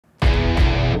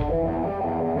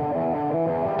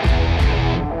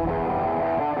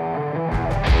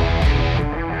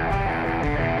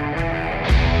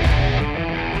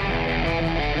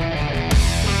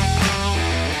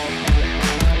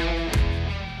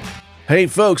Hey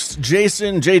folks,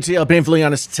 Jason, JTL Painfully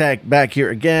Honest Tech back here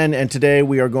again, and today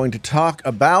we are going to talk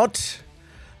about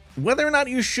whether or not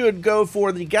you should go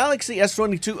for the Galaxy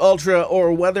S22 Ultra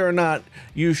or whether or not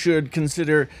you should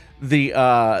consider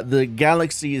the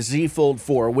Galaxy Z Fold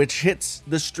 4, which hits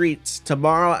the streets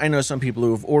tomorrow. I know some people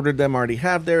who have ordered them already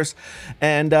have theirs,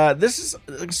 and this is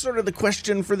sort of the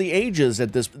question for the ages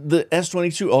at this. The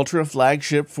S22 Ultra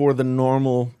flagship for the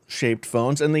normal shaped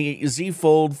phones, and the Z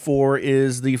Fold 4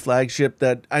 is the flagship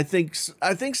that I think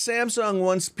Samsung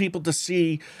wants people to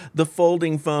see the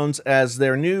folding phones as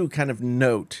their new kind of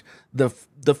note, the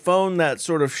phone that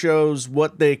sort of shows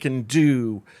what they can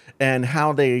do and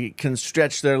how they can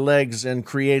stretch their legs and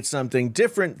create something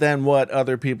different than what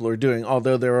other people are doing.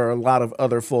 Although there are a lot of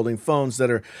other folding phones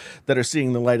that are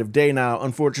seeing the light of day now.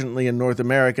 Unfortunately, in North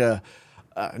America,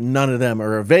 none of them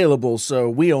are available, so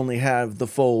we only have the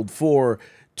Fold 4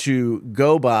 to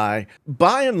go by.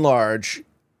 By and large,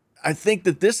 I think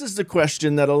that this is the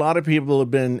question that a lot of people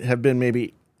have been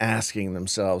maybe asking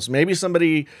themselves. Maybe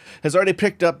somebody has already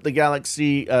picked up the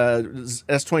Galaxy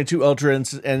S22 Ultra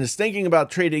and is thinking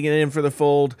about trading it in for the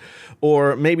Fold,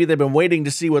 or maybe they've been waiting to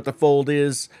see what the Fold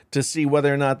is to see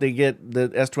whether or not they get the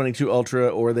S22 Ultra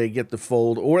or they get the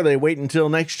Fold, or they wait until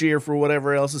next year for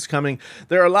whatever else is coming.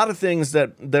 There are a lot of things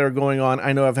that are going on.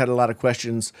 I know I've had a lot of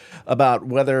questions about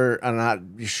whether or not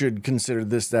you should consider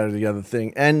this, that, or the other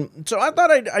thing. And so I thought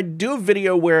I'd do a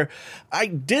video where I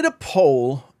did a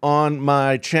poll on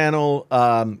my channel,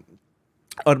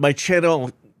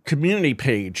 community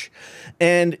page.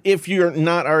 And if you're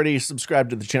not already subscribed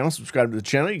to the channel, subscribe to the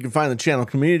channel. You can find the channel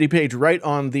community page right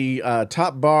on the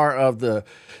top bar of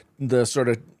the sort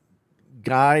of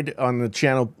guide on the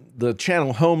channel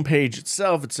homepage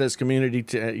itself. It says community.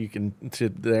 You can to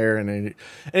there. And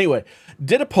anyway,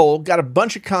 did a poll, got a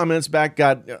bunch of comments back,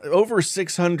 got over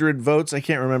 600 votes. I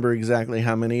can't remember exactly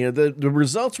how many. The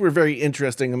results were very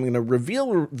interesting. I'm going to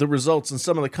reveal the results and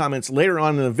some of the comments later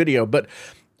on in the video, but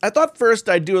I thought first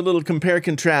I'd do a little compare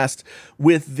contrast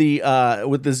with the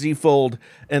Z Fold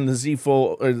and the Z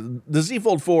Fold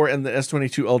 4 and the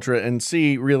S22 Ultra, and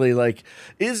see really, like,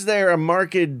 is there a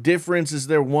marked difference? Is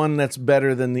there one that's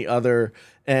better than the other?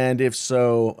 And if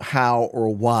so, how or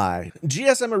why?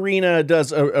 GSM Arena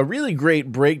does a really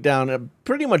great breakdown.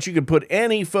 Pretty much you could put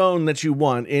any phone that you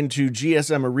want into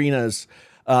GSM Arena's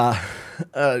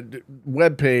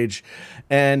web page,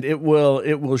 and it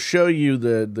will show you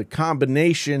the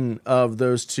combination of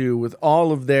those two with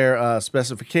all of their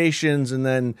specifications. And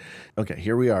then, okay,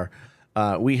 here we are.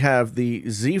 We have the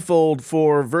Z Fold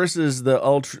 4 versus the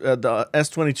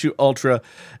S22 Ultra,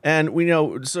 and we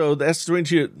know, so the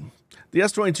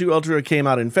S22 Ultra came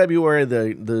out in February.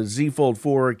 The Z Fold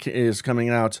 4 is coming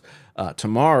out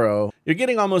tomorrow. You're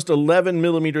getting almost 11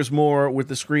 millimeters more with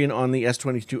the screen on the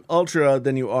S22 Ultra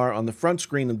than you are on the front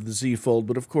screen of the Z Fold.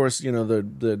 But of course, you know,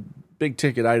 the big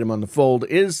ticket item on the Fold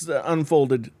is the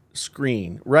unfolded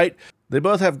screen, right? They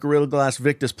both have Gorilla Glass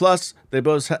Victus Plus. They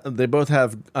both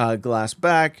have glass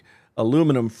back,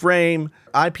 aluminum frame,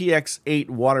 IPX8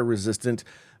 water resistant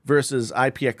versus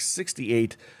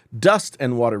IPX68 dust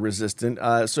and water resistant.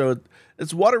 So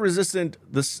it's water resistant,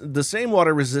 the same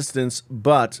water resistance,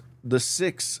 but the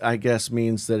 6, I guess,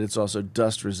 means that it's also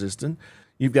dust resistant.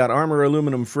 You've got armor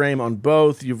aluminum frame on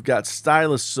both. You've got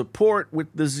stylus support with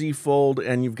the Z Fold,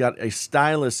 and you've got a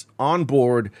stylus on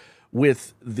board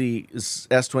with the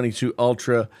S22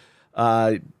 Ultra.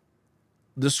 The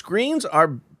screens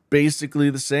are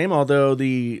basically the same, although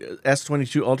the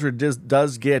S22 Ultra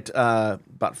does get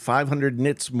about 500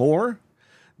 nits more.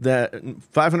 That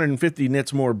 550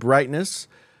 nits more brightness.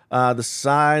 The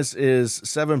size is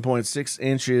 7.6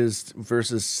 inches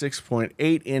versus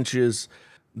 6.8 inches.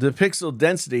 The pixel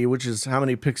density, which is how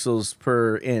many pixels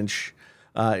per inch,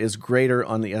 is greater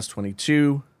on the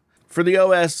S22. For the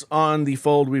OS on the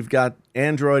Fold, we've got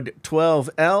Android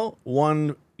 12L,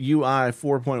 One UI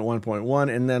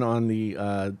 4.1.1, and then on the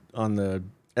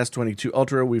S22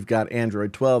 Ultra, we've got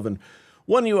Android 12 and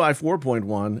One UI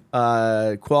 4.1,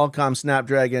 Qualcomm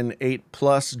Snapdragon 8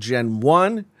 Plus Gen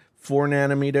 1, 4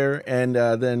 nanometer, and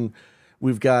then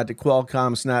we've got the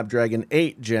Qualcomm Snapdragon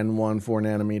 8 Gen 1, 4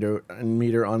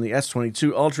 nanometer on the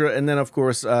S22 Ultra, and then of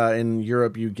course in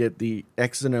Europe you get the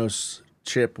Exynos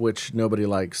chip, which nobody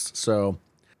likes. So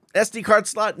SD card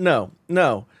slot, no.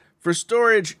 For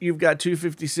storage, you've got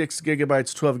 256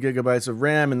 gigabytes, 12 gigabytes of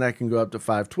RAM, and that can go up to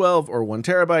 512 or 1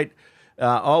 terabyte.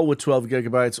 All with 12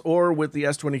 gigabytes, or with the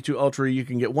S22 Ultra, you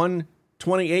can get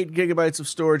 128 gigabytes of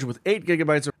storage with 8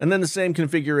 gigabytes, and then the same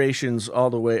configurations all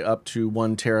the way up to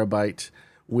 1 terabyte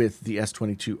with the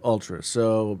S22 Ultra.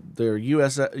 So their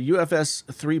UFS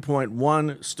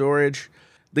 3.1 storage,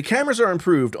 The cameras are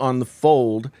improved on the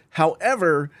Fold.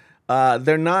 However,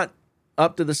 they're not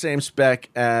up to the same spec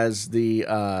as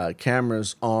the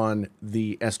cameras on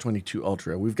the S22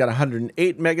 Ultra. We've got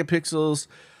 108 megapixels.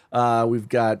 We've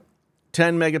got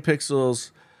 10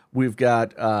 megapixels. We've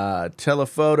got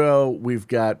telephoto. We've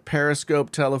got periscope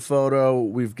telephoto.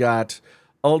 We've got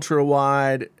ultra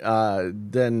wide.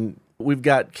 Then we've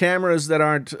got cameras that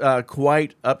aren't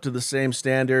quite up to the same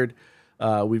standard.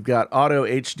 We've got auto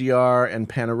HDR and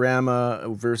panorama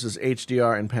versus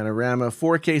HDR and panorama.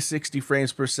 4K 60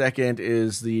 frames per second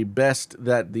is the best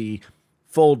that the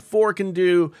Fold 4 can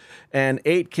do, and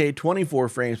 8K 24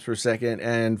 frames per second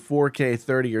and 4K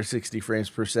 30 or 60 frames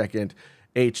per second.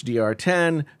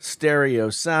 HDR10, stereo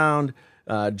sound,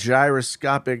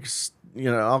 gyroscopic,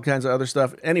 all kinds of other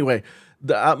stuff. Anyway,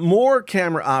 the more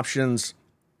camera options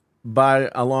by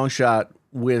a long shot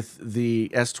with the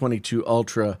S22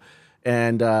 Ultra.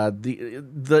 And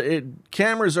the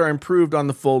cameras are improved on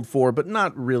the Fold 4, but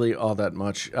not really all that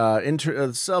much.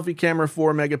 Selfie camera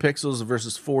 4 megapixels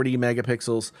versus 40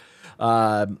 megapixels,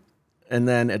 and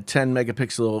then a 10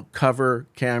 megapixel cover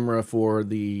camera for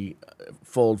the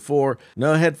Fold 4.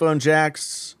 No headphone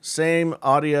jacks, same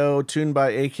audio tuned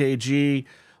by AKG.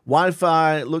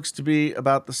 Wi-Fi looks to be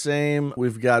about the same.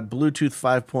 We've got Bluetooth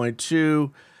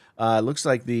 5.2. Looks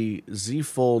like the Z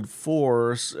Fold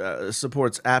 4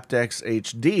 supports aptX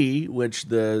HD, which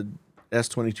the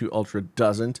S22 Ultra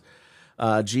doesn't.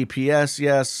 GPS,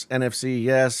 yes. NFC,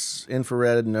 yes.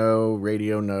 Infrared, no.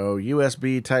 Radio, no.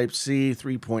 USB Type-C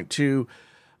 3.2.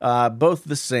 Both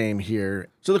the same here.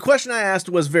 So the question I asked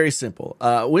was very simple.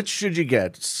 Which should you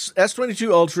get?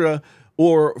 S22 Ultra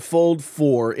or Fold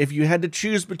 4 if you had to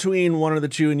choose between one of the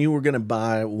two and you were going to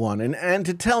buy one, and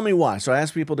to tell me why. So I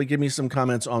asked people to give me some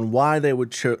comments on why they would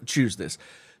choose this.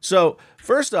 So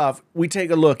first off, we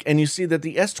take a look and you see that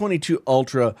the S22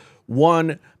 Ultra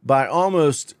won by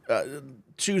almost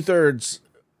 2/3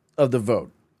 of the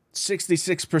vote.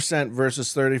 66%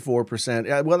 versus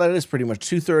 34%. Well, that is pretty much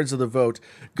 2/3 of the vote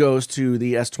goes to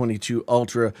the S22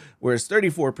 Ultra, whereas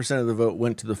 34% of the vote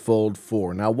went to the Fold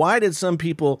 4. Now, why did some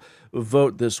people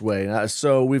vote this way?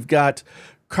 So we've got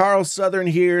Carl Southern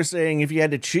here saying if you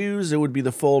had to choose, it would be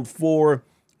the Fold 4.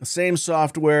 Same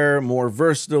software, more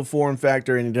versatile form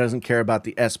factor, and he doesn't care about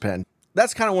the S Pen.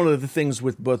 That's kind of one of the things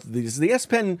with both of these. The S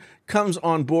Pen comes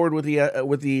on board with the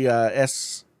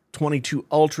S22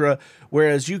 Ultra,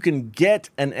 whereas you can get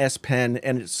an S Pen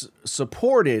and it's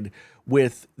supported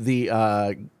with the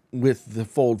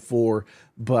Fold 4,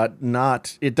 but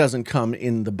not, it doesn't come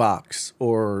in the box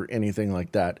or anything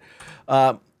like that.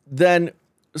 Then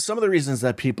some of the reasons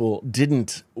that people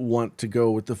didn't want to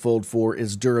go with the Fold 4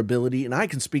 is durability, and I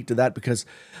can speak to that because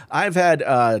I've had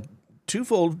 2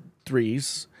 Fold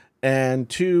 3s and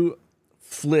 2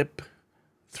 Flip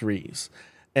 3s.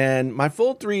 And my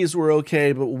Fold 3s were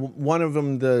okay, but one of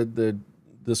them, the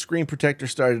screen protector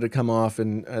started to come off,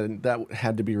 and that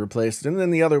had to be replaced. And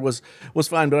then the other was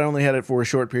fine, but I only had it for a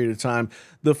short period of time.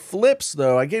 The Flips,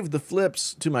 though, I gave the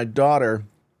Flips to my daughter,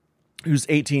 who's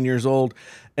 18 years old,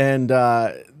 and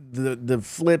the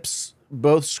Flips,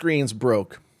 both screens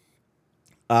broke.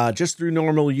 Just through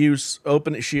normal use,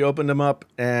 she opened them up,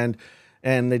 and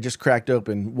they just cracked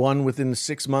open. One within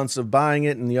 6 months of buying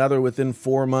it, and the other within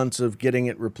 4 months of getting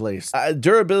it replaced.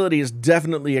 Durability is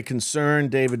definitely a concern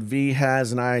David V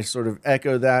has, and I sort of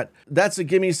echo that. That's a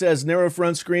gimme, says narrow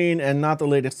front screen and not the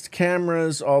latest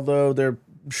cameras, although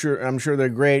I'm sure they're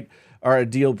great, are a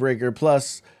deal breaker.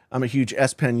 Plus, I'm a huge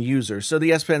S Pen user, so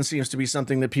the S Pen seems to be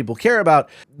something that people care about.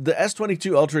 The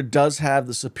S22 Ultra does have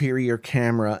the superior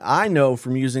camera. I know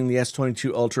from using the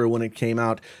S22 Ultra when it came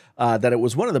out that it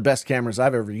was one of the best cameras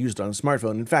I've ever used on a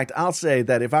smartphone. In fact, I'll say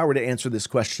that if I were to answer this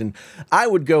question, I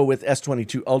would go with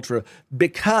S22 Ultra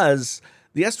because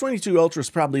the S22 Ultra is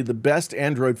probably the best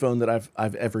Android phone that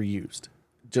I've ever used.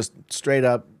 Just straight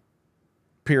up,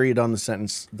 period on the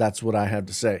sentence. That's what I have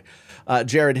to say.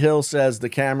 Jared Hill says the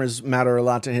cameras matter a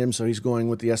lot to him, so he's going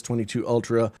with the S22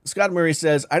 Ultra. Scott Murray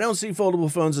says, I don't see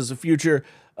foldable phones as a future.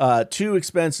 Too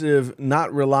expensive,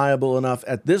 not reliable enough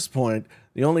at this point.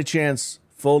 The only chance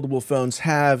foldable phones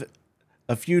have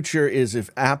a future is if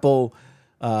Apple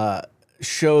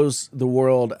shows the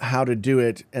world how to do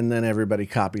it, and then everybody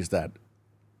copies that.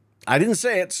 I didn't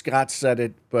say it, Scott said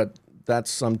it, but that's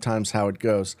sometimes how it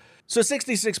goes. So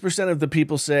 66% of the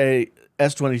people say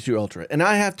S22 Ultra, and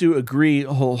I have to agree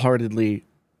wholeheartedly,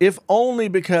 if only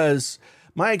because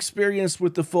my experience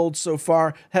with the Fold so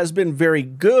far has been very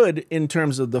good in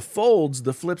terms of the folds,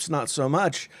 the Flips not so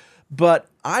much, but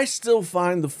I still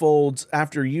find the folds,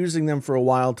 after using them for a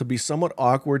while, to be somewhat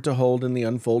awkward to hold in the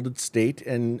unfolded state.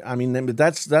 And I mean,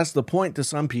 that's the point to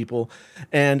some people.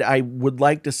 And I would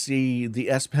like to see the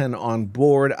S Pen on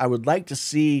board. I would like to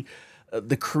see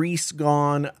the crease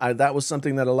gone. That was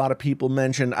something that a lot of people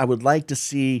mentioned. I would like to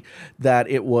see that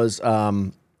it was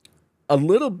a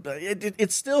little,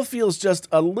 it still feels just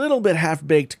a little bit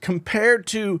half-baked compared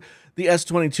to the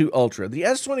S22 Ultra. The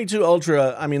S22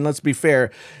 Ultra, I mean, let's be fair,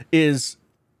 is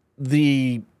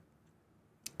the,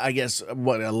 I guess,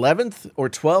 what, 11th or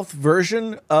 12th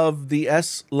version of the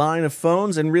S line of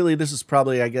phones. And really, this is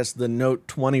probably, I guess, the Note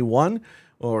 21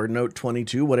 or Note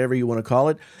 22, whatever you want to call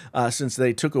it, since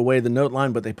they took away the Note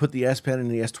line, but they put the S Pen in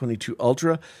the S22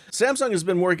 Ultra. Samsung has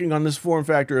been working on this form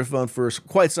factor of phone for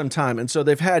quite some time, and so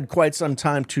they've had quite some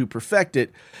time to perfect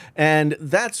it, and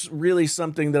that's really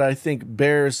something that I think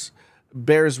bears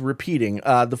repeating.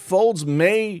 The folds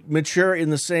may mature in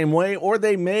the same way, or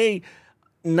they may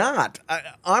not.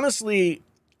 Honestly,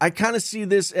 I kind of see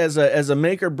this as a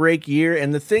make or break year,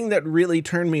 and the thing that really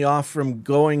turned me off from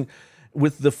going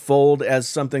with the Fold as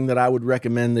something that I would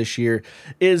recommend this year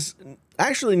is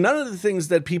actually none of the things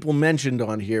that people mentioned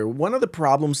on here. One of the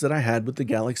problems that I had with the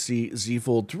Galaxy Z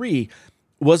Fold 3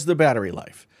 was the battery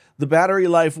life. The battery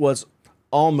life was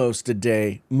almost a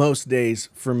day, most days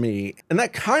for me. And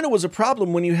that kind of was a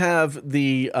problem when you have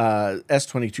the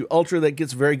S22 Ultra that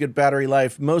gets very good battery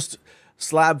life. Most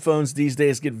slab phones these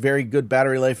days get very good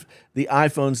battery life. The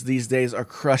iPhones these days are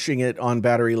crushing it on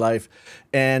battery life.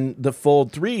 And the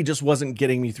Fold 3 just wasn't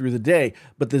getting me through the day.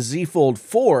 But the Z Fold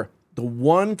 4, the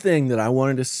one thing that I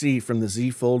wanted to see from the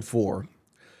Z Fold 4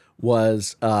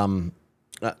 was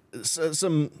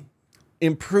some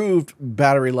improved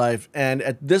battery life. And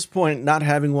at this point, not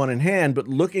having one in hand, but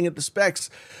looking at the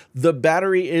specs, the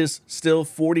battery is still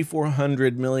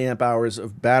 4,400 milliamp hours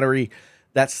of battery.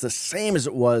 That's the same as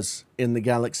it was in the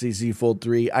Galaxy Z Fold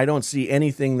 3. I don't see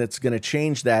anything that's going to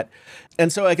change that.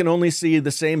 And so I can only see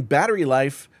the same battery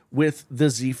life with the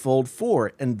Z Fold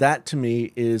 4. And that to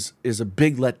me is a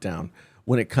big letdown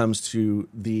when it comes to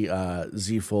the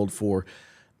Z Fold 4.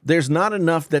 There's not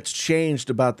enough that's changed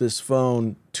about this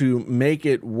phone to make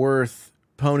it worth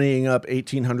ponying up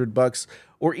 $1,800,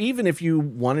 or even if you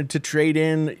wanted to trade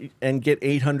in and get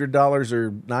 $800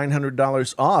 or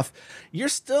 $900 off, you're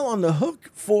still on the hook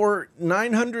for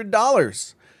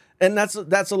 $900. And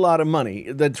that's a lot of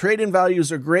money. The trade-in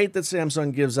values are great that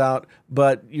Samsung gives out,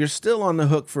 but you're still on the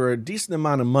hook for a decent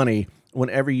amount of money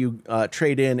whenever you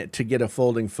trade in to get a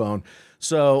folding phone.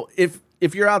 So if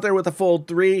you're out there with a Fold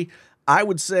 3, I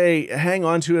would say hang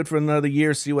on to it for another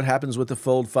year, see what happens with the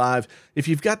Fold 5. If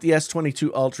you've got the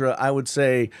S22 Ultra, I would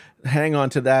say hang on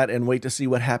to that and wait to see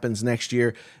what happens next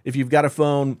year. If you've got a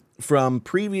phone from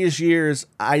previous years,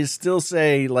 I still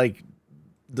say, like,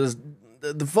 the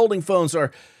folding phones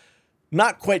are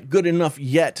not quite good enough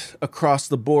yet across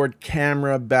the board.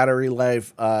 Camera, battery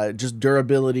life, just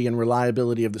durability and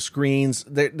reliability of the screens.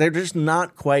 They're just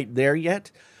not quite there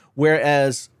yet.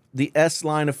 Whereas the S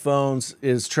line of phones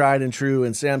is tried and true,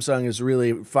 and Samsung is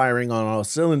really firing on all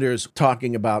cylinders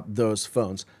talking about those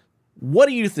phones. What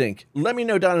do you think? Let me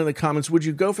know down in the comments. Would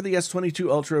you go for the S22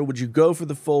 Ultra? Would you go for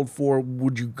the Fold 4?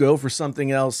 Would you go for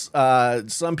something else?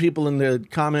 Some people in the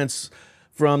comments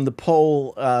from the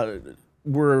poll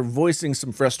were voicing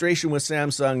some frustration with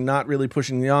Samsung not really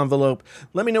pushing the envelope.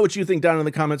 Let me know what you think down in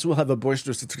the comments. We'll have a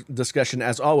boisterous discussion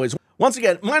as always. Once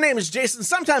again, my name is Jason,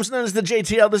 sometimes known as the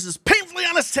JTL. This is Painfully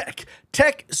Honest Tech.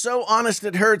 Tech so honest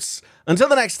it hurts. Until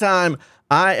the next time,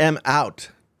 I am out.